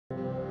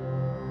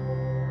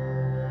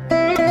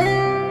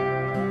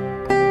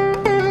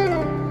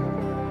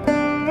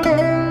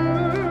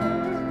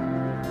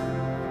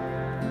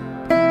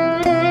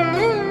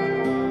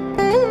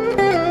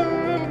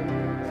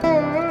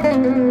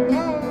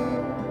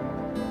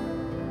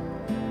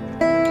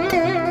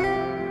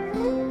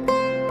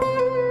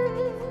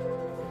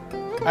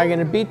I'm going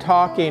to be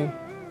talking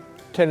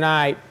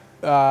tonight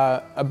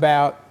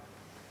about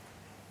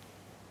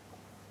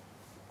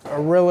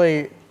a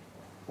really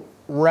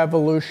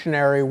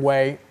revolutionary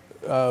way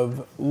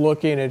of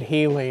looking at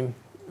healing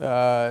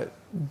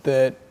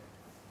that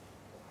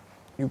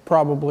you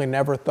probably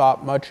never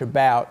thought much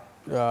about,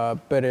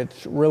 but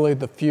it's really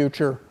the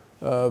future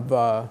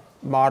of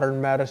modern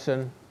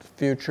medicine, the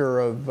future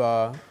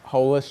of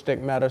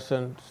holistic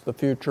medicine, it's the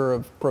future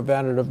of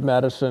preventative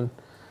medicine,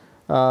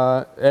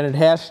 and it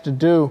has to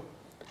do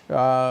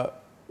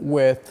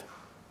with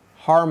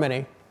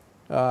harmony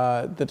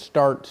that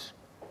starts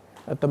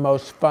at the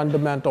most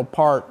fundamental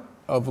part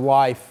of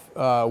life,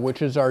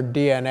 which is our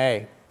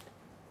DNA.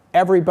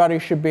 Everybody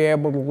should be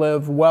able to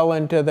live well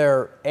into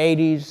their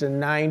 80s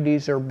and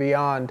 90s or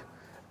beyond,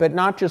 but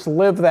not just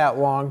live that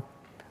long,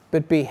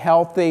 but be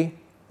healthy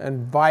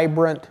and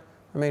vibrant.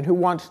 I mean, who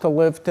wants to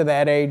live to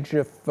that age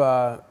if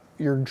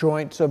your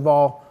joints have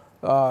all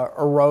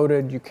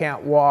eroded, you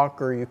can't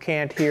walk, or you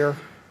can't hear,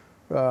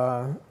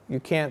 you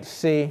can't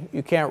see,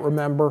 you can't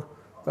remember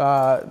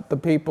the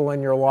people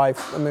in your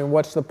life? I mean,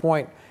 what's the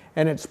point?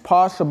 And it's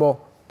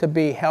possible to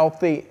be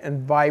healthy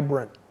and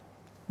vibrant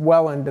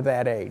well into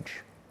that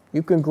age.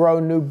 You can grow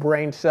new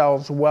brain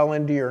cells well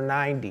into your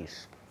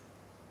 90s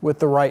with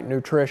the right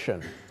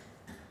nutrition.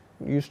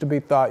 It used to be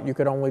thought you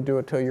could only do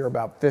it till you're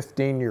about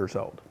 15 years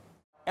old.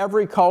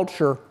 Every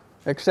culture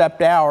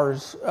except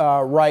ours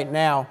right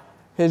now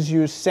has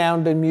used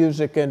sound and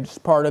music as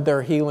part of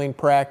their healing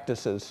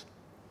practices.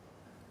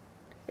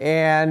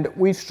 And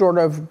we've sort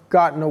of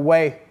gotten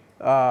away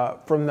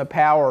from the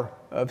power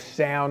of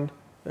sound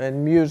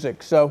and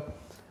music. So,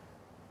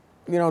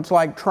 you know, it's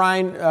like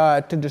trying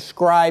to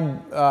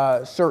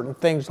describe certain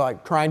things,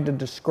 like trying to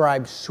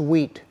describe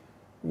sweet,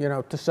 you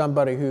know, to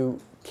somebody who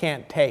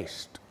can't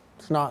taste.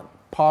 It's not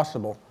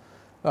possible.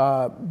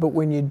 But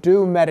when you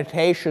do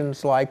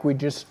meditations like we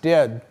just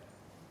did,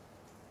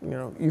 you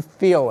know, you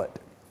feel it.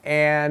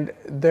 And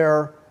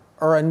there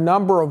are a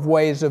number of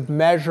ways of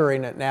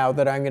measuring it now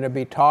that I'm going to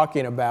be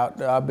talking about,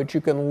 but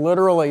you can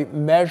literally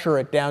measure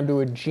it down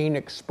to a gene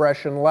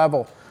expression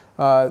level.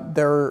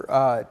 There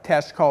are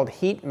tests called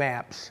heat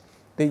maps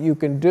that you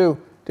can do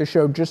to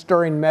show just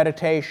during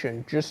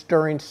meditation, just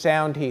during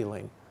sound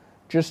healing,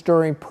 just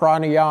during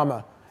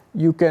pranayama,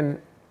 you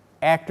can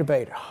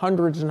activate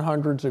hundreds and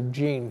hundreds of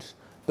genes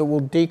that will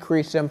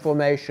decrease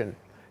inflammation,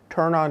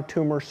 turn on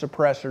tumor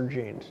suppressor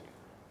genes,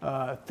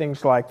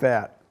 things like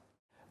that.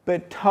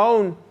 But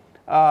tone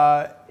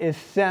is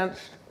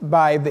sensed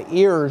by the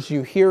ears.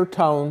 You hear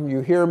tone,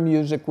 you hear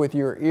music with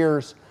your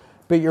ears,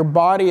 but your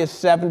body is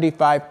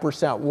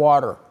 75%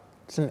 water.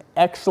 It's an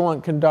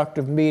excellent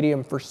conductive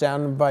medium for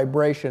sound and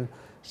vibration.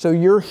 So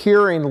you're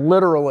hearing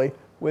literally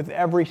with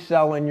every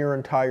cell in your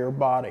entire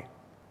body.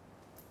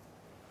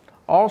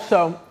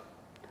 Also,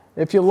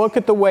 if you look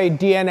at the way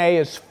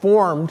DNA is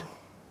formed,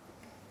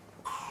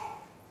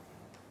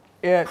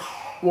 it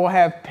will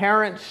have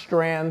parent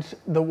strands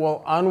that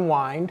will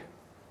unwind,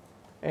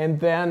 and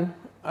then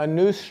a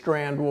new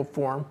strand will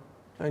form,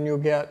 and you'll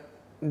get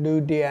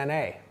new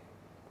DNA.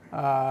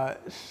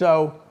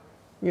 So,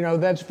 you know,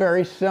 that's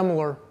very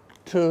similar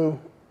to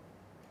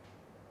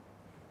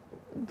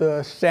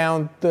the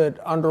sound that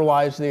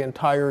underlies the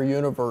entire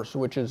universe,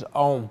 which is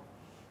Om.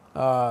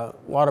 A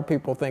lot of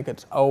people think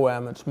it's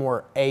OM, it's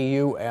more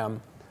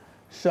AUM.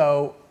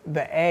 So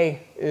the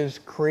A is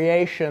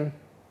creation,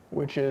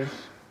 which is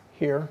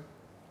here.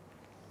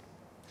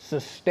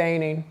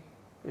 Sustaining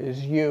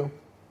is U.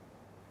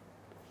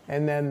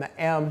 And then the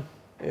M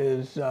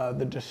is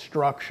the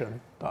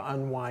destruction, the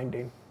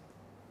unwinding.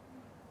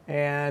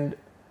 And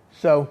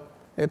so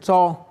it's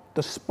all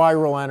the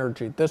spiral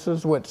energy. This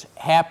is what's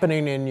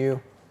happening in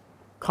you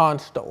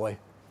constantly.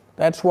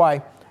 That's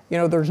why, you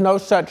know, there's no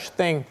such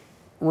thing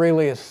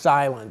really as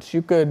silence.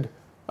 You could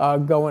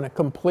go in a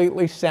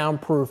completely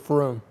soundproof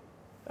room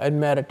and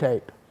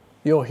meditate.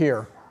 You'll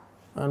hear.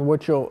 And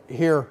what you'll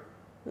hear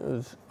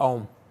is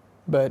Om.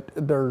 But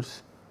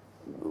there's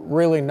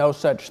really no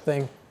such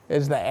thing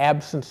as the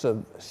absence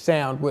of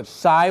sound. What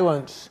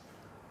silence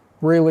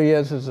really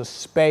is a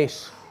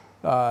space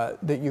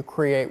that you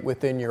create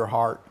within your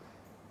heart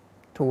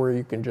to where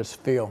you can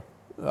just feel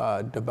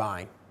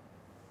divine.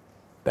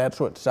 That's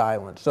what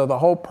silence. So the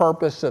whole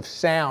purpose of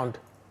sound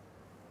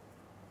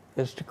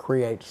is to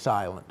create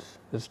silence,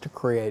 is to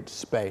create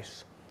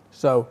space.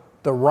 So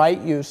the right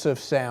use of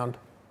sound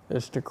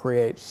is to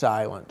create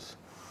silence.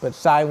 But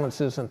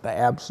silence isn't the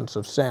absence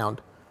of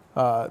sound.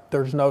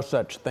 There's no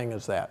such thing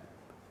as that.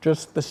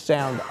 Just the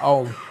sound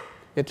Om.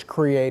 It's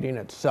creating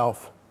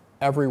itself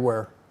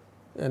everywhere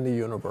in the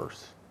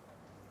universe.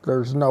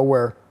 There's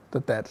nowhere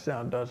that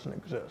sound doesn't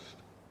exist.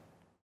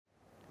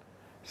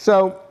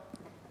 So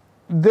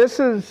this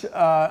is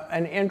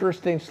an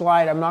interesting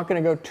slide. I'm not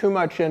going to go too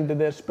much into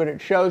this, but it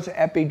shows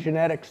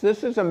epigenetics.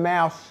 This is a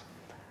mouse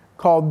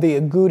called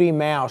the agouti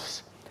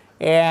mouse.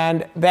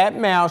 And that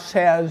mouse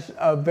has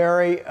a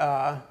very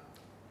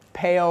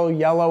pale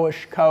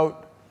yellowish coat,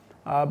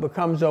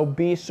 becomes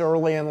obese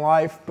early in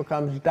life,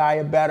 becomes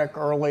diabetic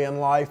early in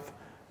life,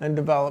 and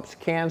develops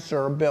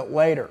cancer a bit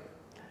later.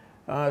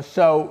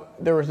 So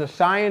there was a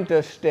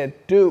scientist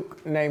at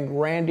Duke named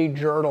Randy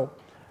Jirtle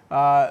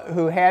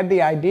who had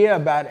the idea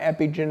about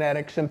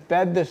epigenetics and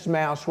fed this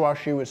mouse while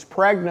she was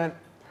pregnant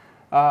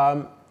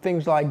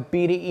things like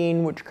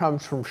betaine, which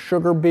comes from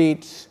sugar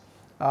beets,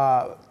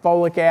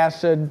 folic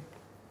acid,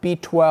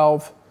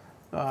 B12,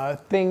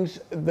 things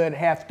that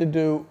have to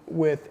do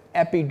with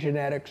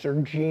epigenetics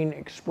or gene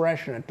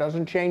expression. It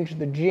doesn't change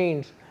the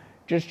genes,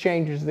 just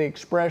changes the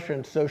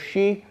expression. So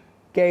she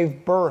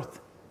gave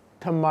birth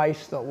to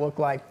mice that look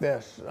like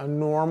this: a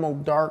normal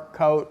dark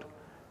coat,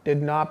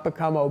 did not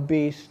become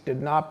obese,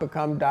 did not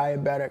become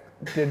diabetic,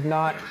 did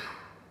not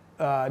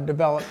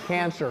develop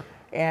cancer.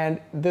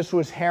 And this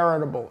was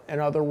heritable.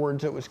 In other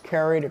words, it was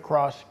carried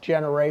across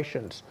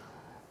generations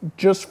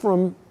just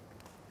from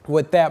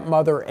what that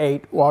mother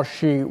ate while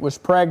she was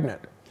pregnant.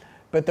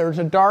 But there's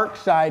a dark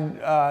side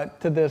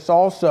to this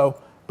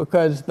also,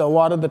 because a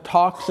lot of the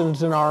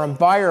toxins in our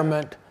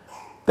environment,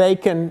 they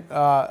can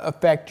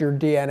affect your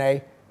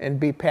DNA and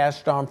be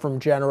passed on from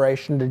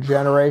generation to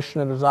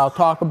generation. And as I'll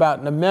talk about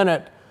in a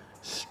minute,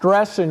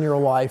 stress in your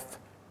life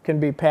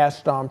can be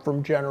passed on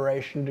from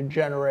generation to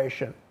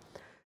generation.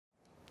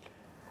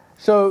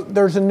 So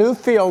there's a new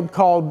field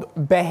called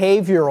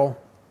behavioral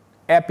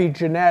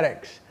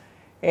epigenetics.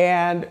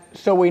 And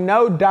so we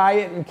know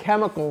diet and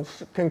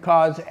chemicals can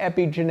cause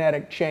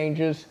epigenetic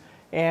changes.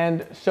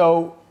 And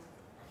so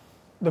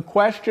the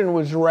question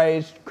was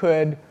raised,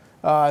 could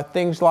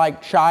things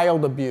like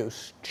child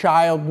abuse,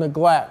 child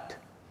neglect,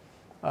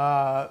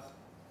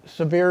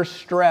 severe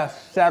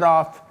stress set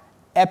off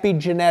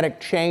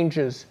epigenetic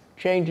changes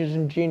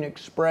in gene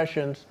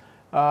expressions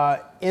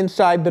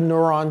inside the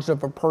neurons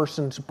of a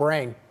person's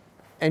brain?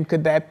 And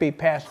could that be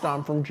passed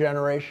on from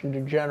generation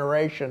to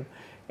generation?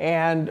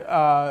 And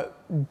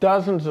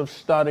dozens of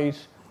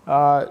studies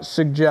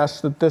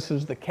suggest that this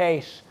is the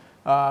case,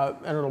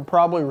 and it'll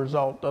probably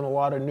result in a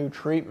lot of new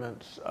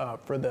treatments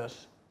for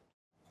this.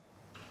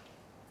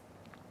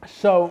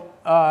 So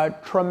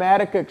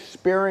traumatic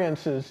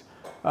experiences,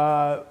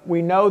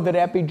 we know that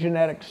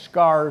epigenetic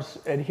scars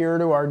adhere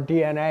to our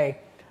DNA,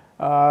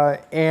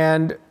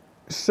 and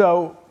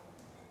so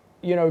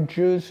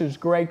Jews whose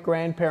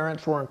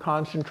great-grandparents were in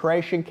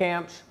concentration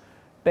camps,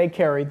 they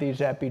carried these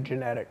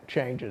epigenetic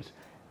changes.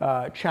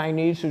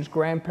 Chinese whose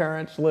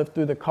grandparents lived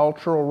through the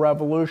Cultural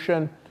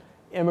Revolution,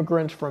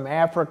 immigrants from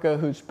Africa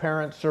whose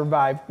parents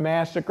survived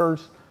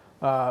massacres,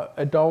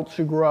 adults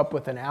who grew up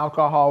with an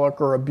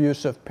alcoholic or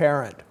abusive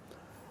parent.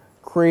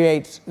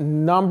 Creates a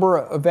number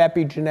of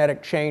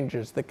epigenetic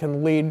changes that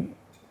can lead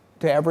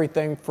to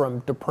everything from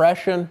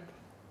depression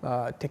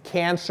to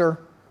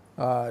cancer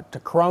to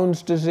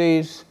Crohn's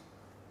disease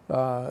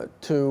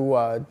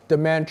to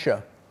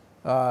dementia.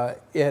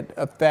 It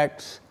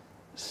affects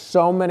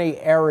so many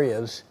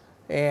areas,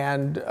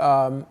 and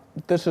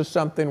this is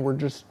something we're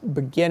just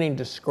beginning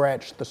to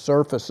scratch the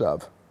surface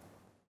of.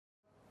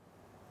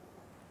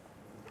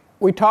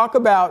 We talk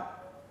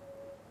about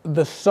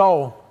the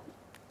soul,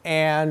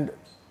 and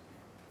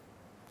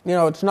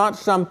it's not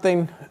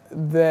something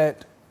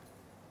that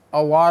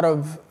a lot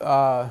of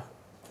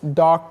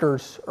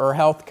doctors or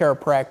healthcare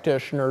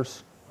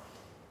practitioners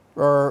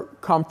are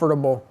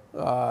comfortable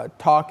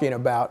talking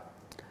about.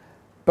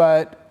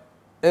 But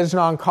as an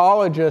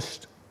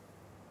oncologist,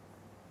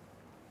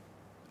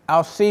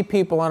 I'll see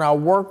people and I'll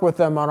work with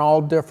them on all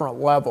different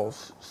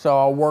levels. So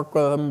I'll work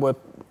with them with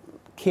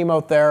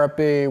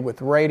chemotherapy,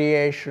 with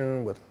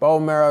radiation, with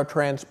bone marrow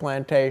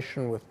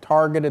transplantation, with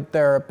targeted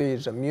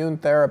therapies, immune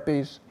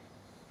therapies.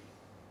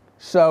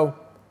 So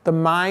the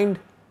mind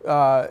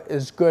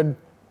is good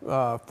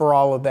for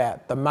all of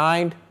that. The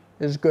mind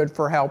is good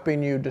for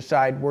helping you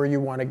decide where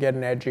you want to get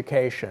an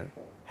education,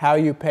 how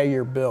you pay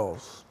your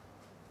bills,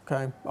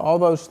 okay? All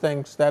those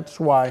things, that's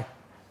why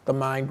the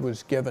mind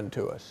was given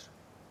to us.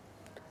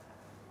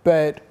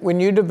 But when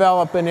you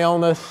develop an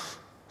illness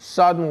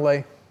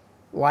suddenly,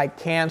 like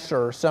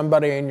cancer, or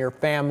somebody in your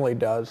family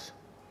does,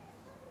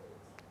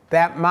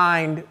 that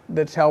mind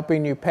that's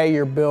helping you pay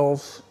your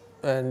bills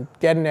and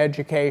get an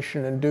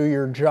education and do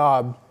your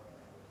job,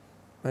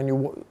 and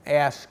you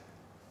ask,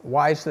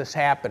 why is this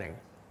happening?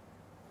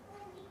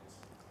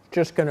 It's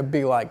just going to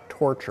be like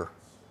torture.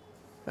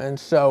 And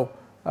so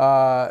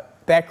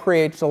that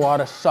creates a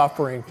lot of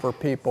suffering for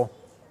people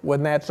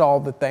when that's all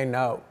that they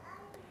know.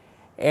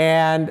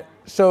 And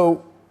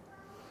so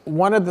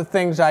one of the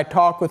things I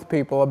talk with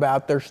people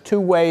about, there's two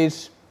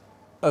ways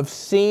of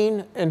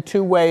seeing and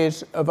two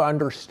ways of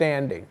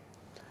understanding.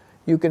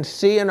 You can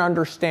see and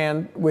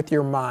understand with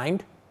your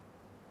mind,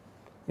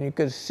 and you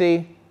can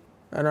see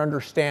and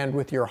understand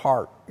with your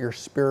heart, your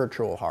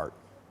spiritual heart.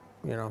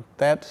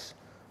 That's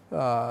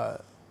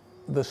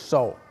the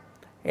soul.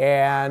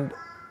 And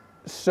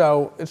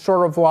so it's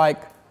sort of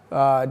like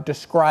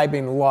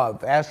describing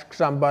love. Ask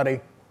somebody,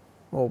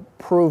 well,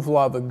 prove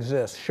love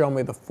exists. Show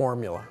me the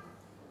formula.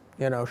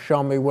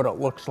 Show me what it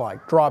looks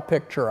like. Draw a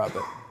picture of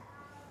it.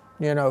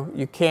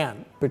 You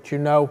can't, but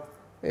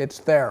it's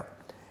there.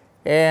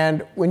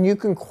 And when you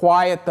can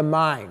quiet the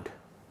mind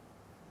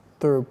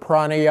through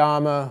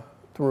pranayama,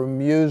 through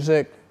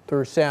music,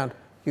 through sound.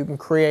 You can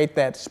create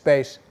that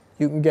space.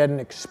 You can get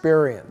an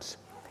experience.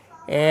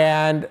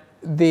 And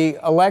the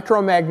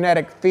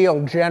electromagnetic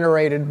field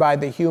generated by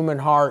the human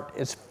heart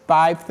is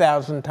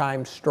 5,000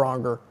 times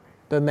stronger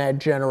than that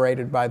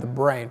generated by the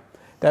brain.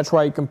 That's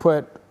why you can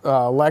put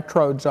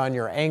electrodes on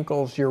your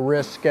ankles, your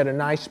wrists, get a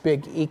nice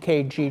big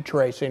EKG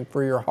tracing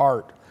for your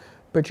heart.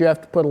 But you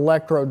have to put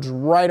electrodes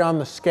right on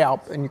the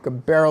scalp, and you can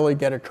barely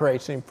get a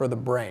tracing for the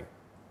brain.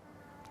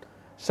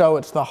 So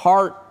it's the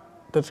heart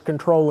that's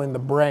controlling the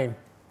brain,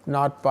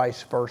 not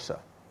vice versa.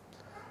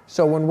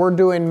 So when we're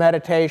doing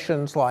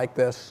meditations like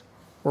this,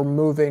 we're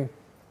moving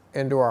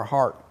into our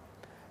heart.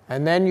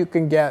 And then you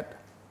can get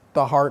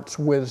the heart's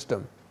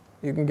wisdom.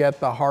 You can get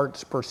the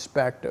heart's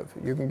perspective.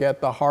 You can get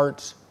the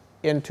heart's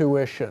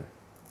intuition.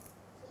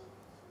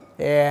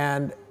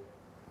 And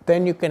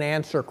then you can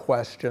answer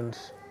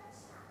questions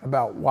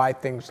about why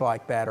things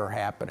like that are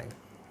happening.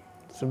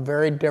 It's a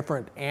very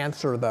different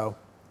answer, though,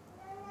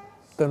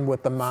 than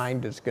what the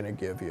mind is going to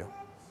give you.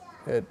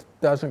 It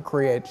doesn't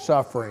create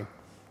suffering.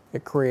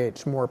 It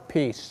creates more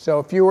peace. So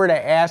if you were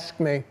to ask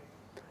me,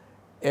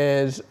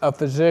 as a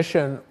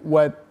physician,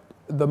 what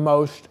the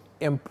most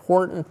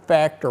important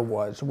factor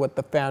was, what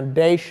the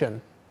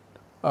foundation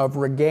of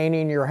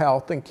regaining your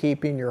health and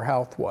keeping your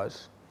health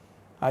was,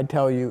 I'd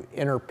tell you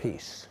inner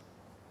peace.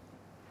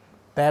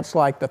 That's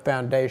like the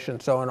foundation.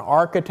 So an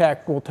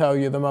architect will tell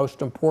you the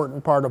most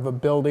important part of a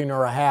building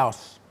or a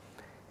house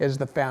is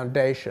the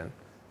foundation.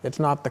 It's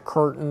not the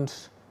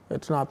curtains,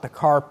 it's not the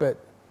carpet,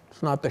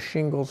 it's not the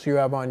shingles you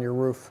have on your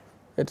roof,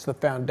 it's the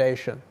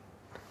foundation.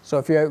 So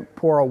if you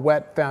pour a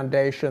wet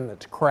foundation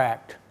that's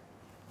cracked,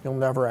 you'll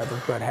never have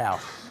a good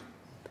house.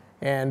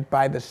 And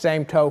by the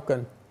same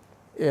token,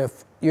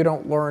 if you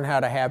don't learn how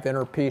to have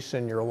inner peace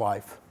in your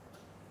life,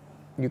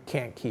 you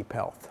can't keep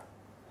health.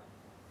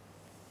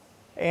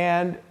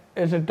 And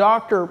as a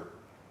doctor,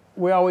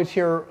 we always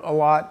hear a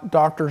lot,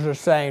 doctors are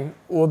saying,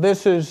 well,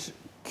 this is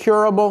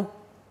curable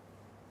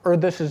or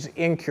this is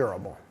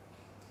incurable.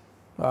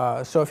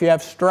 So if you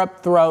have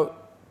strep throat,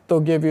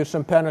 they'll give you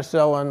some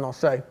penicillin and they'll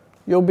say,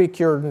 you'll be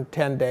cured in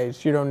 10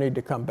 days, you don't need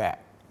to come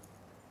back.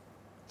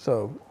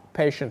 So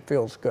patient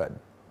feels good.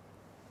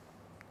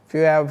 If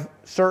you have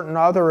certain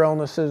other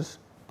illnesses,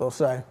 they'll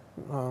say,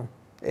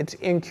 it's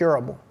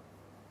incurable.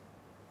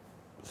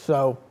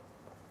 So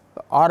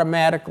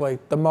automatically,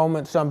 the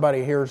moment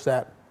somebody hears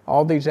that,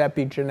 all these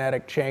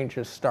epigenetic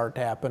changes start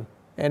to happen,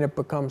 and it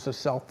becomes a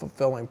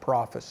self-fulfilling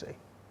prophecy.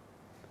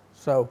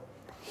 So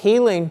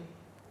healing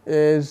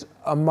is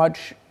a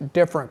much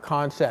different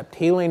concept.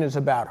 Healing is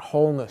about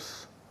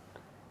wholeness.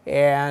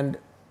 And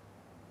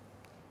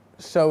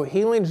so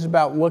healing is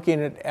about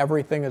looking at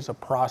everything as a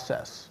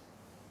process.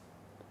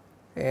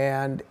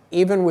 And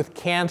even with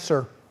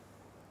cancer,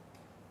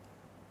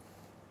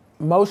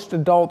 most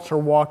adults are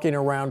walking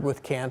around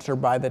with cancer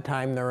by the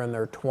time they're in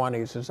their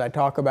 20s. As I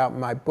talk about in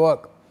my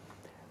book,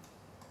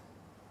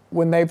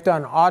 when they've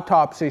done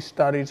autopsy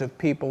studies of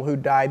people who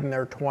died in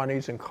their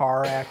 20s in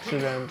car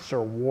accidents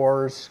or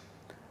wars,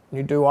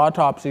 you do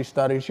autopsy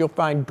studies, you'll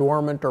find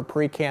dormant or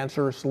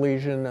precancerous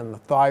lesion in the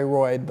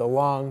thyroid, the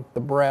lung, the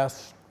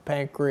breast,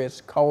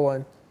 pancreas,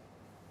 colon,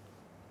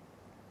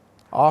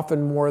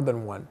 often more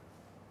than one.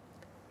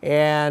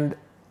 And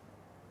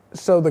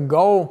so the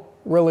goal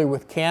really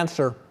with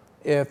cancer,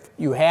 if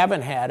you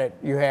haven't had it,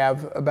 you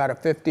have about a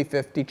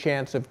 50-50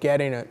 chance of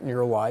getting it in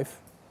your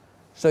life.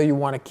 So you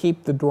want to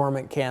keep the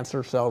dormant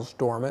cancer cells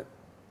dormant.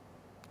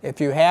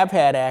 If you have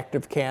had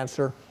active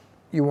cancer,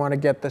 you want to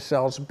get the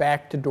cells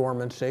back to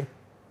dormancy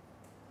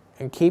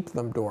and keep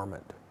them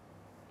dormant.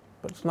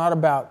 But it's not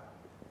about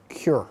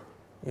cure.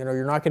 You know,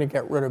 you're not going to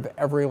get rid of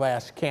every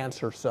last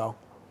cancer cell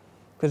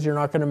because you're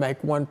not going to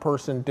make one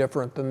person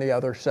different than the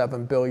other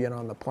 7 billion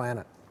on the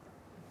planet.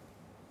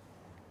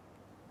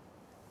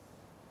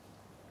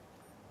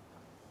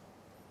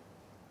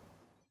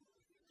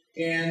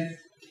 And,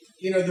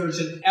 you know, there's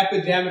an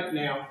epidemic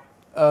now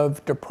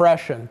of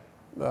depression.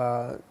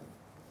 There's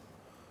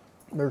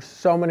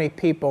so many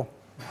people,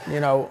 you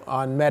know,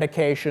 on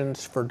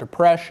medications for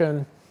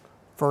depression,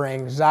 for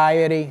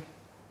anxiety,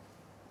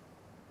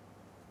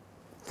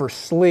 for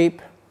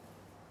sleep,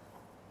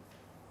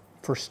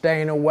 for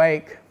staying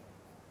awake.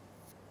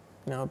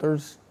 You know,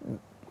 there's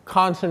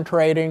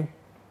concentrating,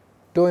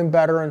 doing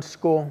better in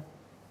school,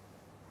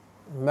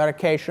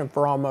 medication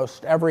for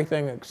almost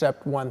everything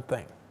except one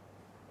thing.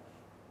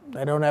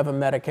 They don't have a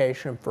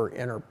medication for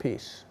inner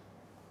peace.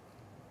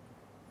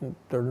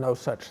 There's no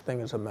such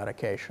thing as a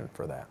medication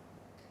for that.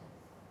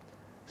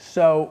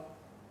 So,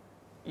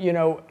 you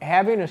know,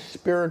 having a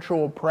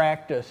spiritual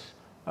practice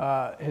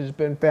has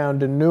been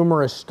found in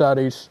numerous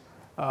studies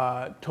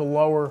to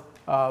lower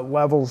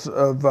levels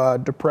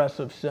of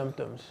depressive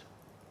symptoms.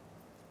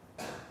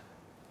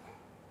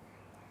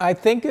 I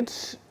think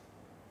it's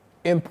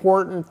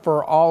important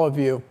for all of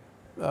you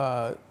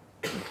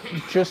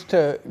just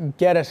to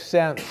get a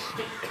sense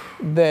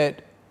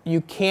that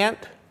you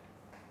can't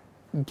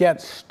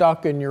get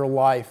stuck in your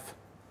life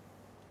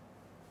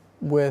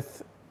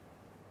with,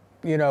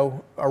 you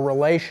know, a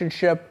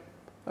relationship,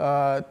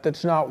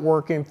 that's not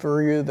working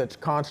for you, that's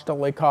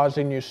constantly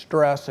causing you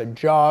stress, a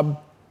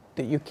job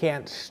that you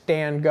can't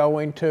stand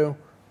going to,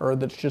 or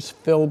that's just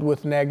filled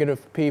with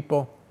negative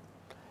people,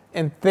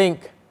 and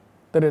think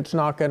that it's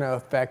not going to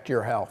affect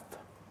your health.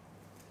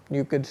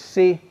 You could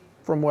see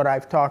from what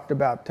I've talked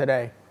about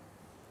today,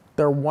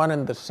 they're one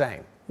and the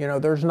same. You know,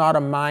 there's not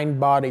a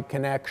mind-body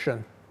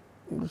connection.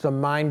 It's a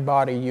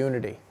mind-body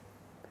unity.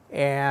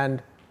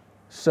 And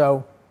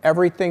so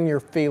everything you're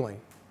feeling,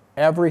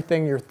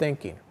 everything you're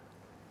thinking,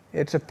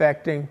 it's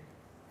affecting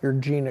your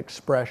gene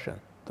expression,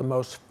 the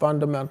most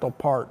fundamental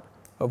part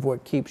of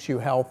what keeps you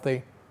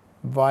healthy,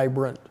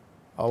 vibrant,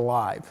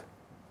 alive.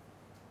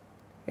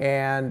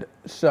 And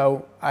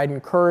so I'd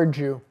encourage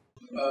you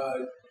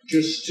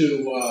just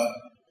to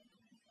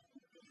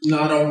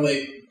not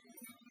only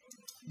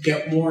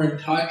get more in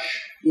touch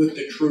with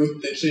the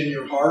truth that's in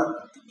your heart,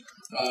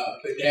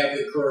 but have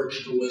the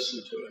courage to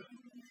listen to it.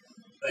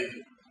 Thank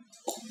you.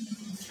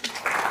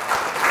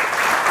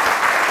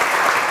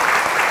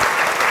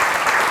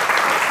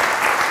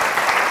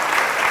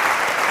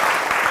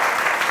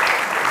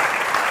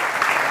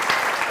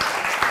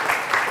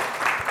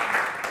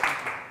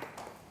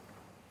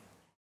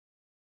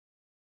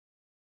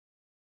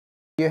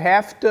 You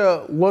have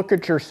to look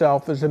at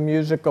yourself as a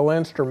musical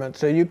instrument.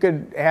 So you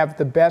could have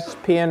the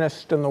best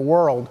pianist in the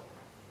world,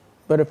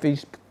 but if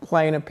he's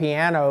playing a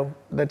piano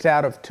that's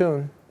out of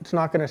tune, it's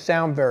not going to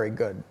sound very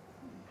good.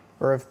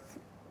 Or if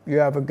you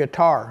have a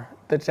guitar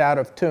that's out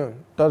of tune,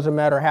 doesn't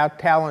matter how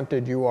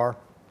talented you are,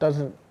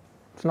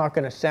 it's not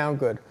going to sound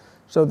good.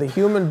 So the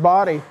human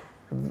body,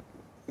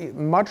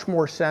 much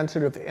more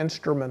sensitive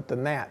instrument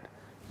than that.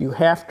 You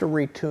have to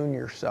retune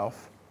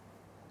yourself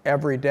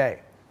every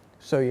day.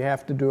 So you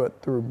have to do it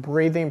through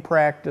breathing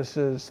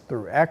practices,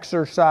 through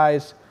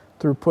exercise,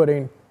 through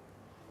putting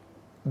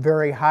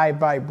very high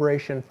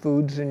vibration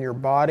foods in your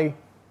body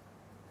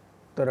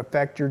that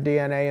affect your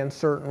DNA in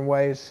certain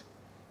ways,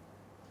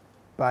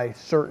 by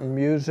certain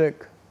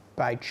music,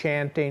 by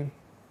chanting,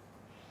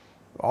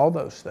 all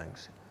those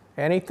things.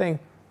 Anything,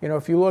 you know,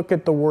 if you look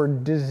at the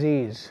word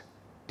disease,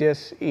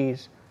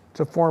 dis-ease,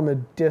 it's a form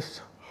of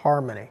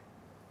disharmony.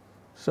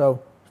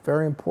 So it's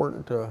very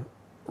important to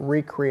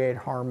recreate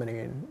harmony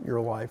in your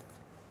life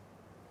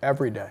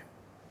every day,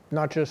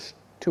 not just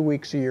 2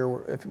 weeks a year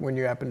when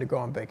you happen to go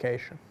on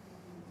vacation.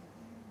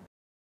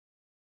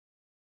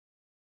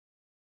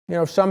 You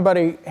know, if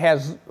somebody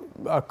has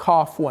a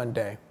cough one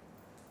day,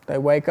 they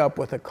wake up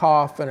with a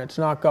cough and it's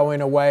not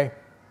going away,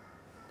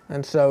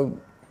 and so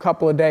a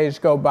couple of days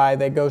go by,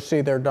 they go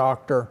see their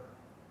doctor,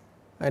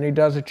 and he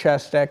does a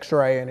chest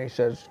x-ray and he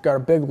says, got a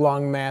big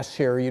lung mass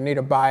here, you need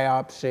a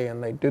biopsy,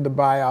 and they do the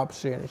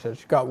biopsy and he says,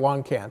 you've got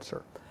lung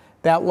cancer.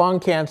 That lung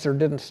cancer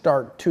didn't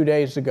start 2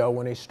 days ago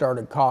when he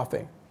started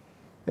coughing.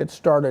 It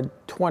started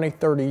 20,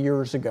 30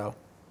 years ago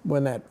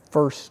when that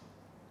first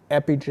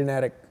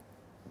epigenetic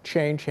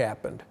change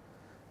happened,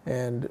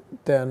 and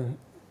then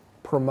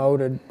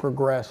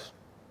progressed.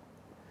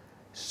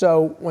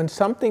 So when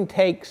something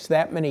takes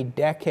that many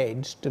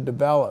decades to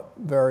develop,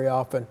 very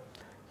often,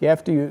 you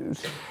have to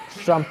use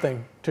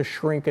something to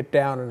shrink it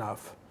down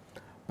enough.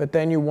 But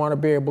then you want to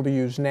be able to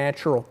use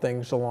natural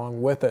things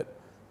along with it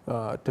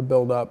to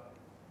build up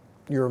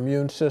your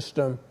immune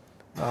system.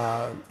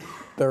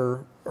 There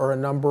are a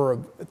number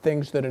of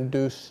things that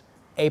induce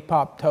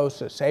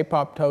apoptosis.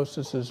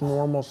 Apoptosis is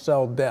normal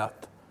cell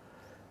death.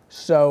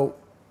 So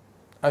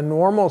a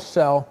normal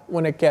cell,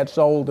 when it gets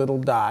old, it'll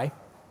die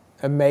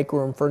and make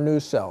room for new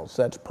cells.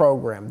 That's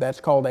programmed. That's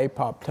called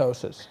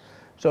apoptosis.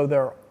 So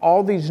there are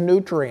all these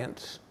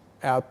nutrients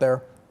out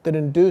there that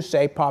induce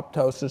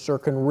apoptosis or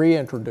can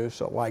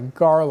reintroduce it, like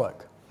garlic,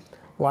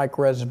 like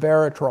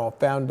resveratrol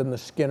found in the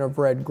skin of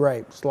red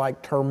grapes,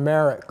 like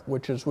turmeric,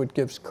 which is what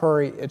gives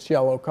curry its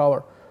yellow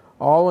color,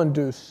 all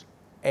induce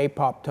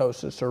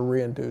apoptosis or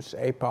reinduce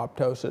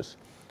apoptosis.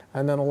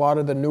 And then a lot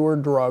of the newer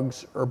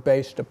drugs are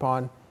based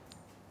upon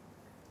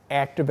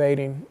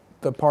activating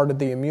the part of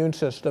the immune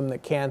system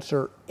that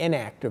cancer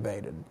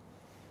inactivated.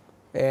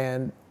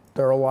 And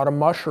there are a lot of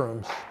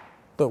mushrooms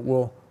that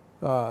will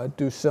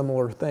do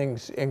similar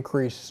things,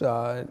 increase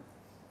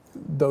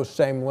those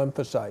same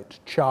lymphocytes.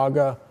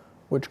 Chaga,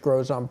 which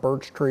grows on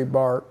birch tree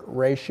bark,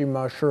 reishi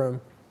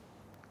mushroom,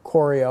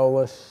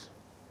 Coriolis,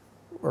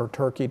 or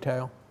turkey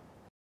tail.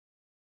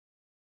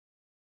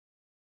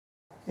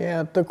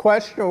 Yeah, the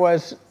question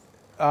was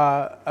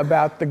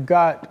about the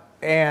gut,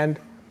 and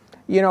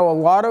you know, a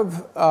lot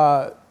of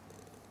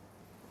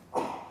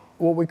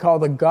what we call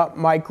the gut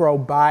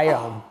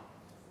microbiome,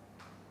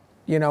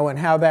 you know, and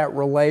how that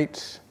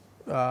relates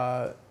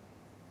to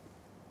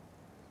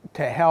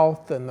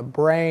health and the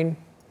brain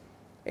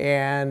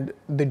and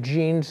the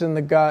genes in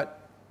the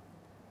gut.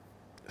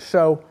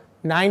 So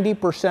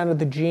 90% of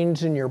the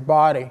genes in your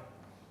body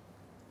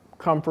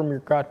come from your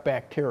gut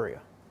bacteria.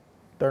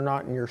 They're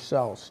not in your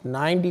cells.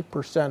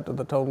 90% of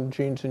the total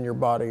genes in your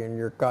body are in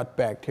your gut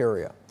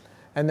bacteria.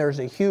 And there's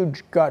a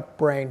huge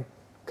gut-brain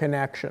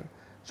connection.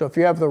 So if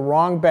you have the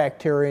wrong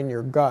bacteria in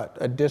your gut,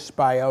 a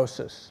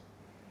dysbiosis,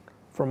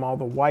 from all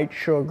the white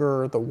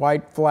sugar, the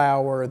white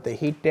flour, the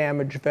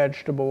heat-damaged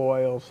vegetable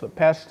oils, the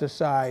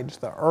pesticides,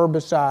 the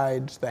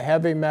herbicides, the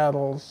heavy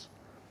metals,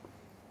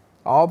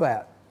 all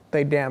that.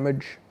 They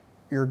damage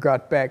your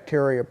gut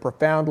bacteria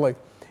profoundly.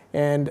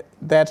 And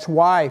that's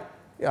why,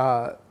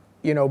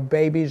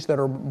 babies that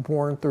are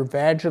born through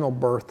vaginal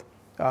birth,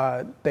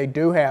 they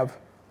do have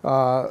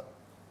a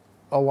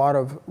lot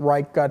of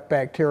right gut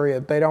bacteria.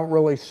 They don't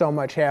really so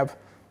much have,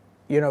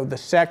 the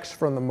sex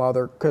from the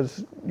mother,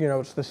 because,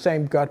 it's the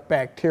same gut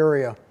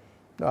bacteria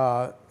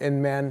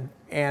in men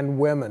and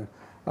women.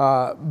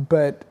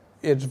 But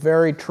it's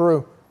very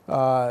true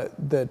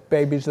that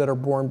babies that are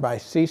born by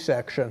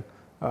C-section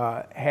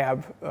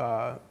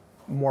have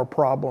more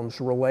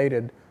problems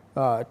related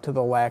to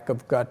the lack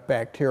of gut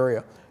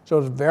bacteria. So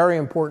it's very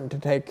important to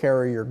take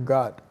care of your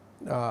gut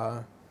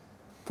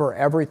for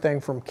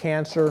everything from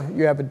cancer.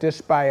 You have a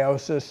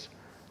dysbiosis.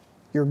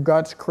 Your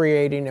gut's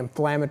creating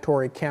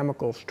inflammatory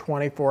chemicals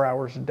 24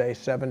 hours a day,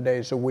 7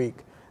 days a week.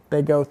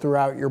 They go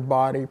throughout your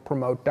body,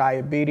 promote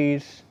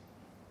diabetes,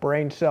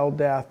 brain cell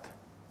death,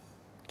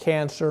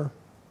 cancer,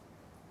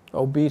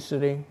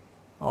 obesity,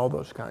 all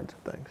those kinds of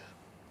things.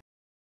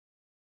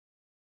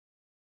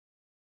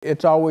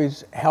 It's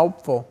always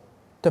helpful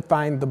to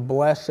find the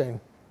blessing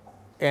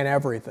in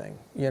everything,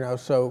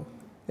 so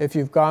if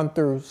you've gone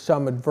through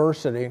some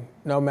adversity,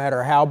 no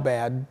matter how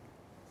bad,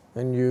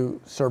 and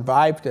you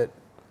survived it,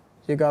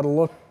 you got to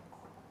look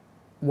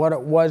what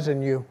it was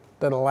in you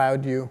that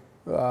allowed you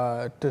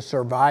to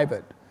survive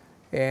it.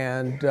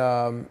 And,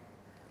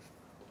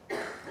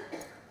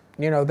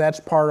 that's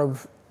part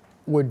of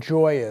what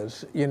joy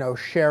is,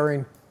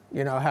 sharing,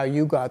 how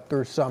you got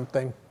through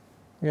something,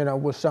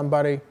 with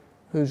somebody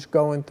who's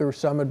going through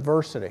some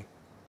adversity.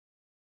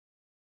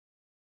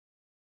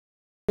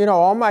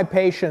 All my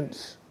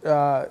patients,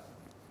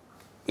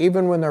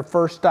 even when they're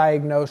first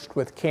diagnosed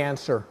with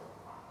cancer,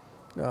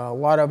 a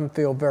lot of them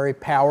feel very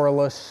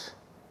powerless.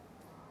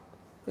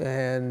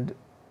 And,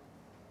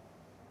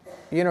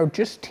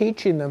 just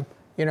teaching them,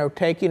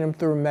 taking them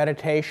through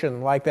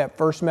meditation, like that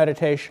first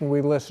meditation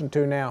we listened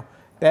to now,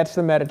 that's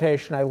the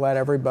meditation I let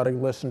everybody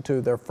listen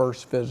to their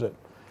first visit.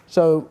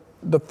 So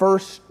the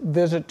first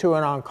visit to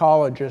an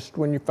oncologist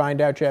when you find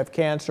out you have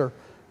cancer,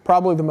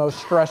 probably the most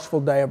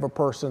stressful day of a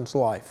person's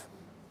life.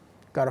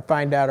 Got to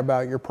find out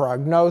about your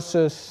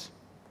prognosis,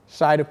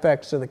 side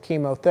effects of the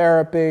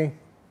chemotherapy,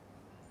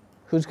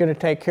 who's going to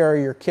take care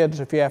of your kids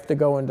if you have to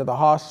go into the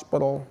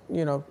hospital,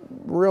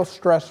 real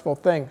stressful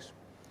things.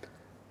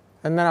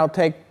 And then I'll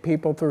take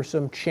people through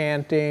some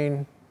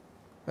chanting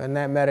and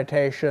that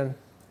meditation,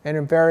 and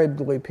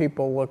invariably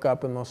people look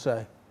up and they'll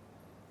say,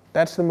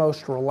 that's the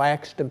most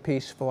relaxed and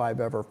peaceful I've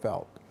ever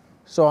felt.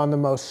 So on the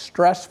most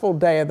stressful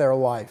day of their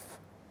life,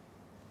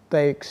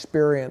 they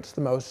experience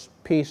the most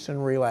peace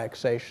and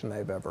relaxation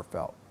they've ever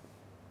felt.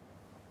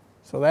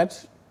 So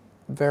that's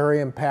very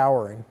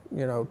empowering,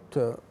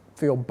 to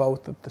feel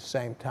both at the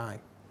same time.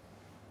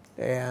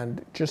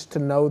 And just to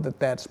know that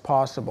that's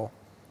possible.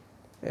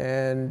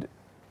 And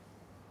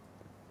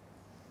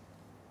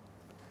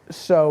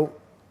so,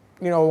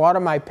 a lot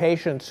of my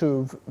patients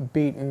who've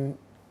beaten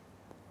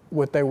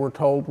what they were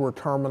told were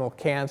terminal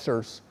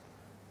cancers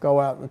go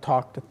out and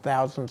talk to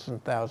thousands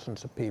and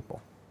thousands of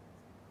people,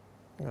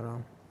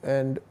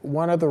 And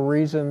one of the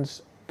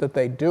reasons that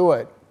they do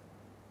it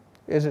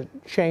is it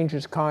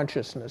changes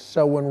consciousness.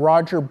 So when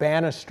Roger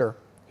Bannister,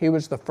 he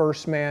was the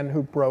first man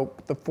who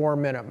broke the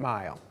 4-minute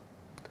mile.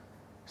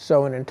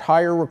 So in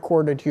entire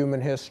recorded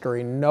human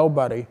history,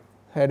 nobody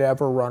had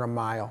ever run a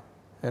mile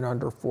in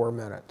under 4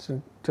 minutes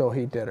until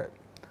he did it.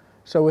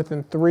 So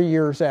within 3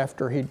 years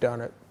after he'd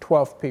done it,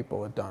 12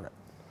 people had done it.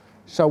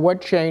 So what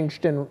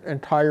changed in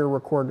entire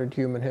recorded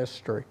human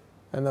history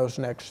in those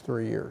next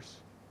 3 years?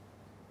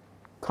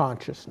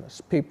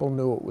 Consciousness. People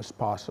knew it was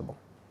possible.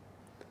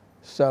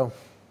 So,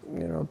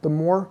 the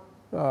more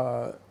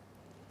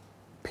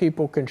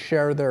people can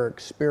share their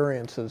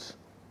experiences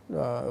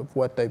of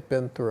what they've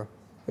been through,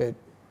 it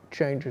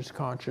changes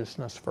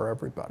consciousness for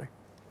everybody.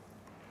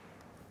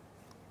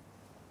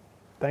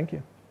 Thank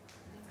you.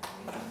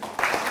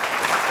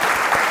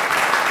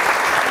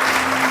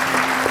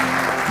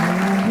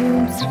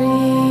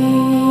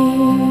 Three.